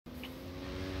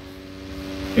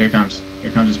Here it comes.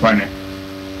 Here comes his partner.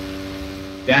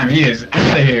 Damn, he is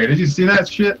out of here. Did you see that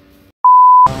shit?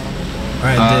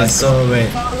 Alright, so wait,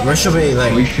 where should we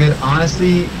like? We should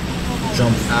honestly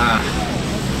jump.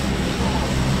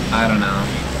 I don't know.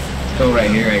 Let's go right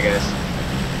here, I guess.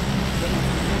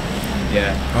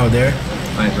 Yeah. Oh, there?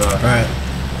 Might as well. Alright.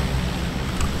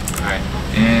 Alright.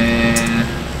 And...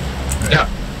 Yeah.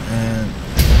 And...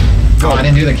 Oh, I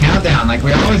didn't do the countdown like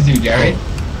we always do, Jerry.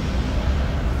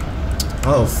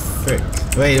 Oh, frick.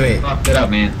 Wait. Fucked it up,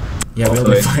 man. Yeah, hopefully.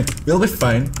 we'll be fine. We'll be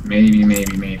fine.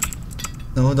 Maybe.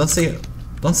 No, don't say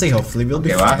hopefully. We'll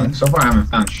be fine. So far I haven't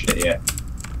found shit yet.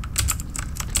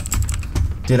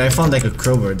 Dude, I found like a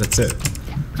crowbar, that's it.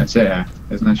 That's it, yeah.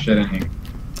 There's no shit in here.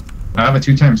 I have a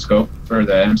 2-time scope for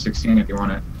the M16 if you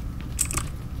want it.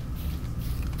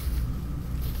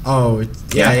 Oh,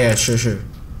 yeah, sure.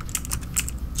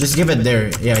 Just give it there.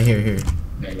 Yeah, here.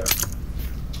 There you go.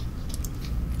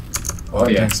 Oh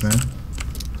yeah. Thanks, man.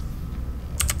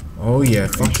 Oh yeah,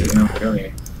 fuck it. No,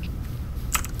 really.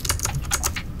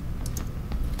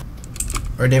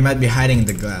 Or they might be hiding in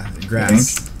the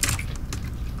grass.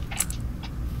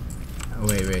 Oh,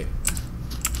 wait.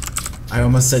 I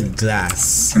almost said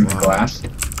glass. In the glass?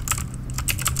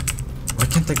 Why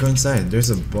can't I go inside? There's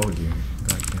a bug here.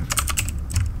 God damn.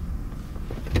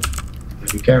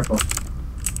 Be careful.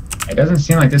 It doesn't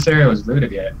seem like this area was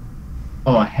looted yet.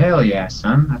 Oh, hell yeah,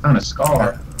 son. I found a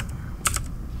scar.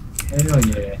 Hell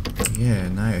yeah. Yeah,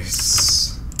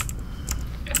 nice.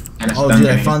 And a oh, dude,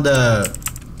 I found the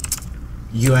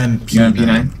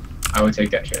UMP9. I would take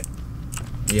that shit.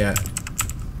 Yeah,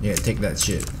 take that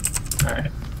shit.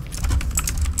 Alright.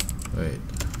 Wait.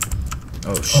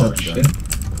 Oh, shotgun. Shit.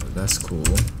 Oh, that's cool.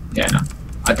 Yeah, no.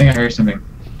 I think I heard something.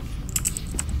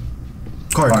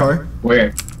 Car.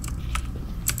 Where?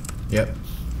 Yep.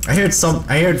 I heard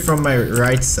from my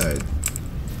right side.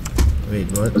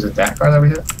 Wait, what? Was it that car that we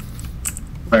hit?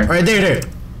 Where? Right there.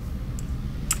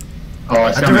 Oh,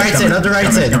 it's at coming, the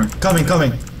right side.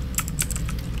 Coming.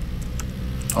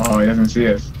 Oh, he doesn't see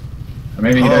us. Or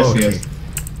maybe he does see us.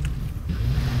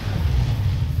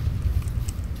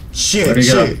 Shit. Where'd he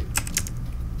go?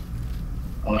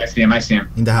 Oh, I see him.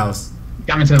 In the house. He's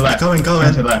coming to the left. Coming. To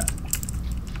the left.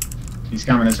 He's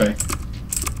coming this way.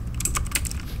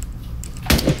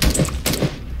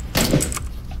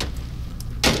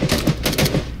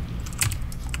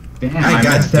 Damn, I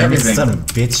missed everything. Son of a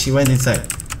bitch, he went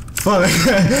inside. Fuck,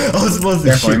 I was supposed to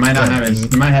Careful, shoot. He might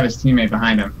have his teammate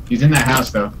behind him. He's in that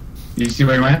house though. Did you see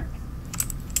where he went?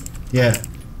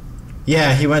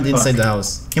 Yeah, he went inside the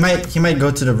house. He might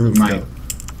go to the roof though.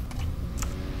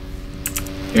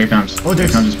 Here he comes. Oh, here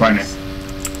comes his partner.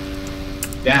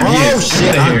 Damn, he is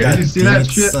shit! Out of here. Did you see that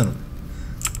shit? Son.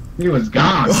 He was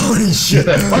gone. Holy shit!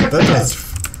 That was.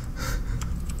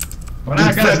 Well,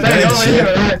 I gotta stay over here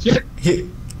with that shit.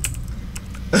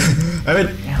 I mean,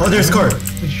 there's car.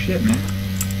 Holy shit, man.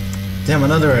 Damn,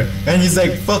 another one. And he's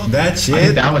like, fuck that shit. I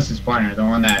think that was his partner, the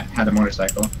one that had the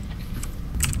motorcycle.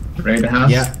 Raid the house?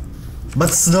 Yeah. But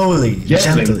slowly,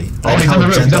 gently. Oh, he's on the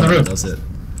roof, he's on the roof. Does it.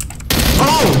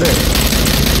 Oh, there.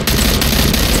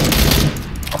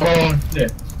 Oh,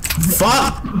 shit.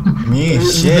 Fuck me,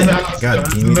 shit. God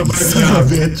damn it, you son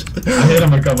of a bitch. I hit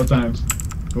him a couple times.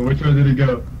 But which way did he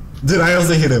go? Dude, I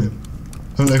also hit him.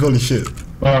 I'm like, holy shit.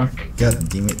 Fuck. God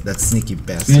damn it, that sneaky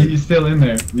bastard. See, he's still in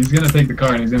there. He's gonna take the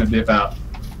car and he's gonna dip out.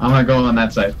 I'm gonna go on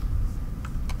that side.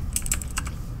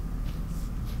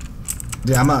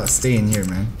 Dude, I'm not staying here,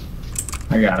 man.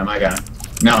 I got him.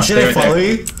 No, should I follow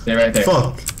you? Stay right there.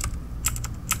 Fuck.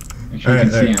 Make sure you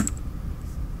can see him.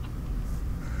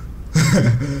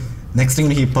 Next thing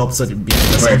he pops out and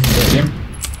beats us. Where? See him?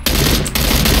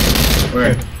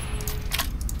 Where?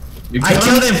 I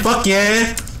killed him, fuck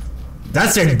yeah!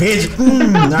 That's it, bitch!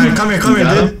 Alright, come here,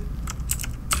 dude.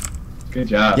 Good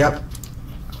job. Yep.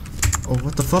 Oh,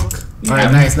 what the fuck? You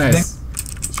Alright, nice.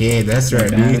 Yeah, that's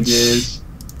right, bitch.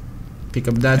 Pick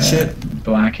up that shit.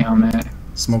 Black helmet.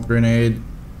 Smoke grenade.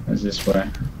 What's this for?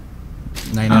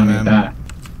 9mm. That.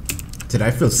 Dude,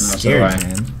 I feel scared,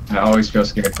 man. I always feel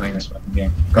scared playing this fucking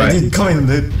game. Go ahead. Come in,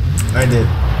 dude. I did.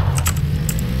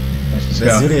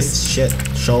 Let's do this shit,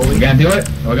 shall we? We gonna do it?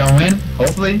 We're gonna win?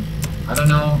 Hopefully? I don't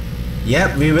know.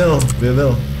 Yep, we will.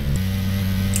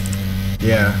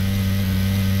 Yeah.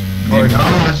 Oh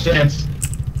shit.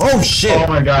 Oh shit. Oh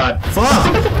my god.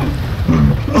 Fuck.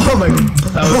 Oh my god.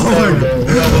 That was terrible.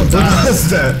 What was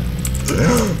that?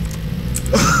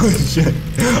 Oh shit.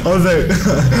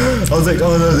 I was like,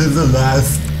 oh no, this is the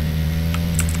last.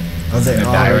 I was like,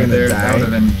 oh, die right there. That would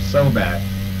have been so bad.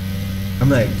 I'm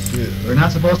like, shit. We're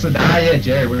not supposed to die yet,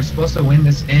 Jerry. We're supposed to win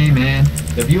this game, man.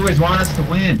 The viewers want us to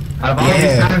win. Out of all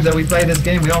these times that we play this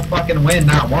game, we don't fucking win.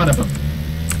 Not one of them.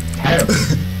 Terrible.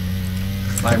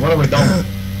 Like, what are we doing?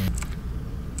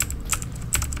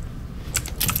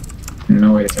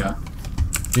 No way to tell.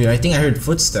 Dude, I think I heard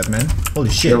footsteps, man. Holy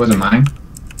shit. It wasn't mine.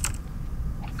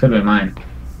 Could have been mine.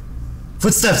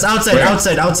 Footsteps outside, Where?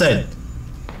 outside.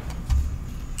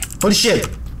 Holy shit.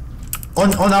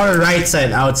 On our right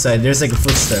side, outside, there's like a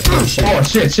footstep. Holy shit. Oh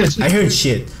shit. I heard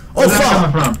shit. Oh Where's that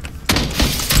fuck! coming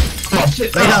from? Oh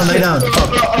shit. Lay down. Lay down.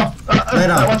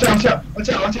 Watch out.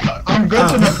 I'm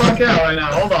glitching the fuck out right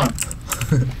now. Hold on.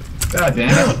 God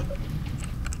damn it.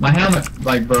 My helmet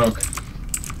like broke.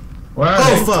 Where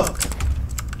are they? Fuck!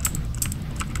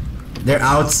 They're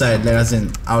outside, like as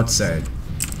in outside.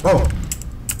 Oh!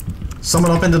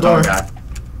 Someone opened the door.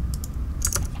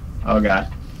 Oh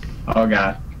god.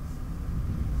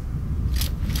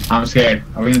 I'm scared.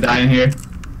 Are we gonna die in here?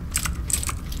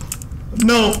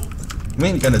 No! We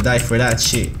ain't gonna die for that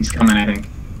shit. He's coming, I think.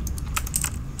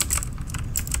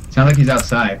 Sounds like he's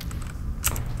outside.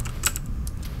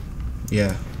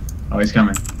 Yeah. Oh, he's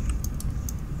coming.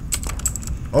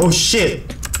 Oh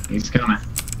shit! He's coming.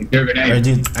 He threw a grenade. Alright,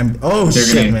 dude, oh They're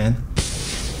shit, grenade. man.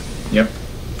 Yep.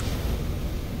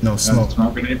 No, smoke.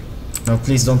 Smoke grenade. No,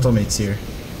 please don't tell me it's here.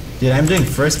 Dude, I'm doing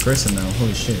first person now.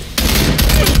 Holy shit.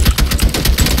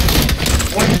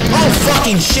 Oh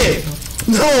fucking shit!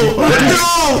 No!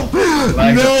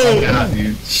 Lag the No! fuck out,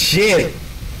 dude. Shit!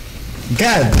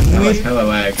 God, That was hella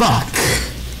lag. fuck!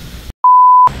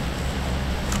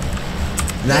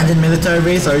 Landed military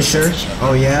base, are you sure?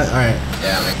 Oh yeah? Alright.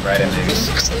 Yeah, like right in there.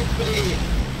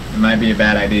 It might be a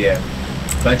bad idea.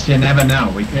 But you never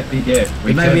know. We could be good.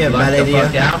 We It might could be a luck bad the idea.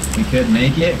 fuck out. We could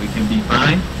make it. We could be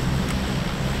fine.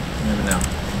 You never know.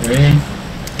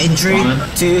 3. In 3, One.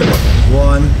 2,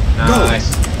 1, go!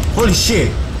 Nice. Holy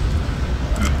shit!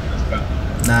 Let's go.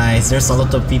 Nice, there's a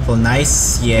lot of people.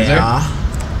 Nice, yeah.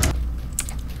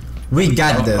 We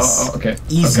got this. Oh, okay.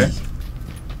 Easy. Okay.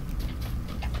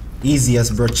 Easy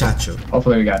as brochacho.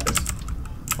 Hopefully we got this.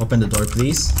 Open the door,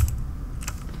 please.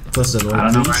 Close the door, I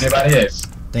don't know where please. anybody is.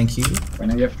 Thank you. We're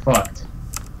gonna get fucked.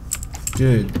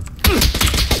 Dude.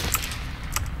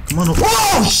 Come on.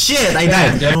 Oh shit! I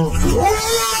died. Yeah.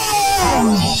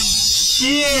 Oh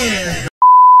shit!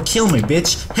 Kill me,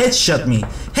 bitch. Headshot me.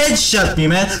 Headshot me,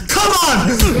 man. Come on!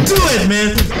 Do it,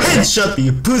 man. Headshot me,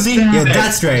 you pussy. Yeah,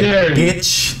 that's right, Jerry.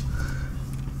 bitch.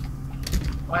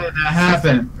 Why did that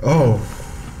happen? Oh,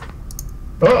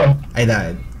 Uh-oh. I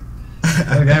died.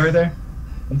 That guy right there?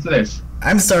 What's this?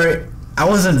 I'm sorry. I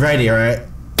wasn't ready, alright?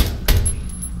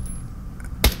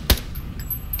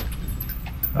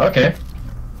 Okay.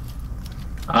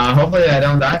 Hopefully I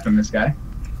don't die from this guy.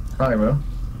 Probably will.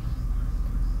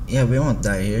 Yeah, we won't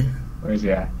die here. Where is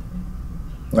he at?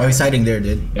 Oh, he's hiding there,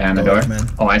 dude. Yeah, in the Go door? off, man.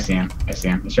 Oh, I see him. He's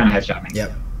trying to headshot me.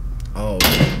 Yep. Oh.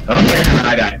 Oh,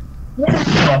 I died.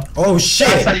 Oh shit!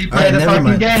 That's how you play Alright, the never fucking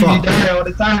mind. game. You Fuck. die all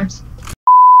the times.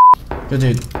 Good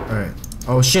dude. Alright.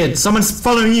 Oh shit, someone's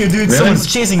following you, dude. Really?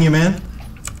 Someone's chasing you, man.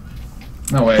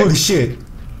 No way. Holy shit.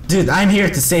 Dude, I'm here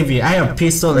to save you. I have a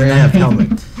pistol and I have helmet.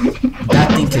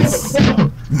 That thing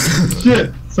is...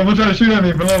 Shit! Someone trying to shoot at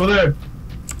me from over there.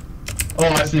 Oh,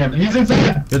 I see him. He's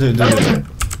inside. Dude.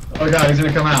 Oh god, he's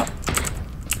gonna come out.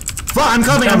 Fuck, I'm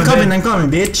coming,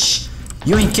 dude. bitch.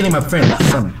 You ain't killing my friend,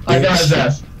 son. I got his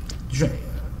ass. Bitch.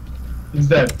 He's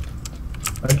dead.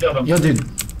 I killed him. Yo, dude.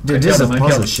 Dude, this is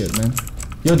puzzle shit, man.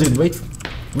 Yo, dude, wait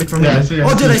for me. Yeah, I see you, Oh,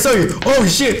 I dude, see I saw you. Oh,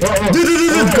 shit. Oh.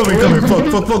 Dude.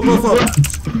 Coming.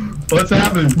 Fuck. What's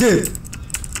happening? Dude.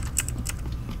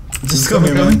 Just come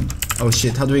here, man. Oh,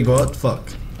 shit. How do we go out? Fuck.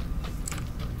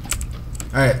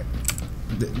 Alright.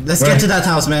 Let's get to that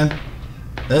house, man.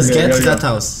 Let's get to that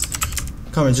house.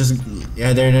 Come on, just...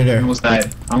 Yeah, there. Almost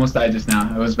died just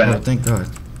now. It was Oh, bad. thank God.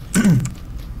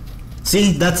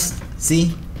 See, that's...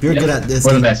 See? You're Yep. good at this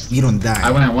We're the game. best. You don't die. I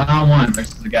went 1-on-1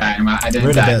 versus a guy and I didn't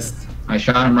We're the die. best. I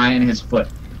shot him right in his foot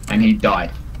and he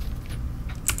died.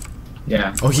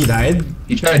 Yeah. Oh, he died?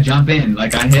 He tried to jump in.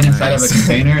 Like I hid inside of a Nice.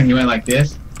 container and he went like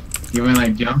this. He went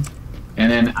like jumped.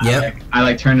 And then Yep.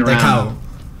 I turned around. Like how?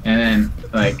 And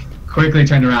then quickly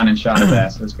turned around and shot his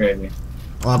ass. It was crazy.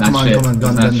 Oh, Not come on, shit. gun.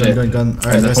 That's not shit. Alright,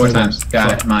 There's let's 4 go. times.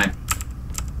 Got it. Mine.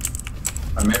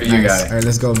 Or maybe you got it. Alright,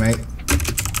 let's go, mate.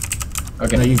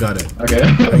 Okay. No, you got it. Okay.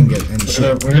 I didn't get any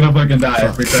shit. We're gonna fucking die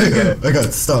if we try to get it. I got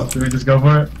it. Stop. Should we just go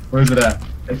for it? Where's it at?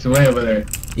 It's way over there.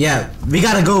 Yeah, we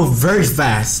gotta go very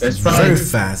fast. There's probably- Very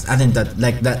fast. I think that,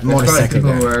 like, that There's probably motorcycle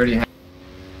people who guy. already have.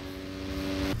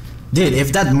 Dude,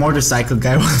 if that motorcycle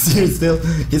guy was here still,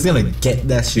 he's gonna get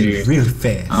that shit Dude. real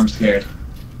fast. I'm scared.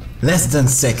 Less than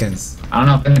seconds. I don't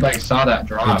know if anybody saw that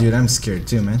drop. Oh, dude, I'm scared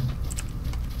too, man.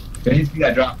 If you see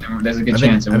that drop, then there's a good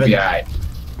chance it will be alright.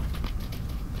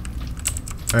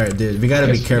 Alright, dude, we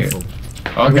gotta be careful.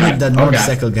 Oh, we God. need that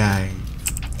motorcycle guy.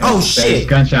 Oh shit!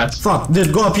 Gunshots. Fuck,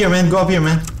 dude, go up here, man. Go up here,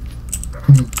 man.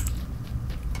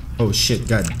 Oh shit,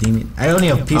 god damn it. I only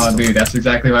have a pistol. Oh, dude, that's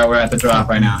exactly why we're at the drop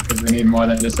right now. Because we need more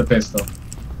than just a pistol.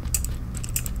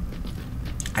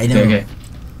 I know. Okay.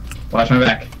 Watch my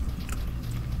back.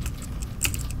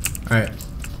 Alright.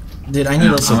 Dude, I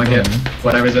need also I'm gonna get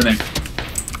whatever's in there.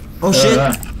 Oh shit!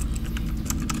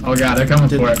 Oh god, they're coming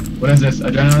for it. What is this?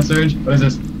 Adrenaline surge? What is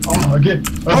this? Oh, okay.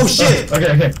 Oh shit!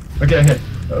 Okay.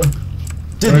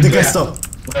 Dude, the guy stopped.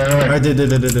 Where? Alright, dude.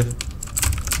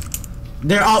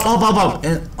 They're up,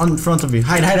 and on front of you.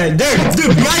 Hide. There,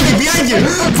 dude, behind you.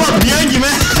 Fuck, behind you,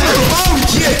 man. Oh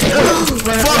shit!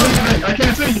 Fuck! I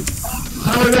can't see.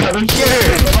 How is that?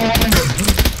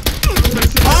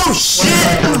 Oh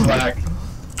shit!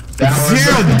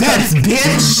 Zero deaths,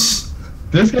 bitch!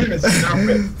 This game is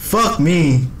stupid. Fuck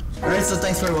me. Alright, so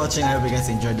thanks for watching. I hope you guys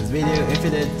enjoyed this video. If you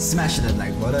did, smash that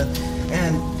like button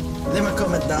and leave a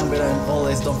comment down below. And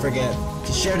always don't forget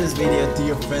to share this video to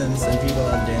your friends and people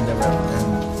out there in the world.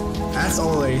 And as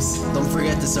always, don't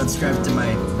forget to subscribe to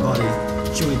my buddy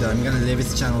ChewyDog. I'm gonna leave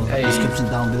his channel description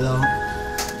down below.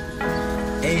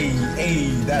 Hey.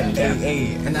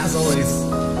 And as always,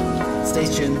 stay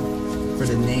tuned for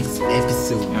the next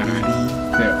episode, baby.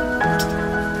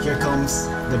 Here comes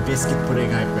the Biscuit pudding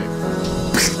hyper.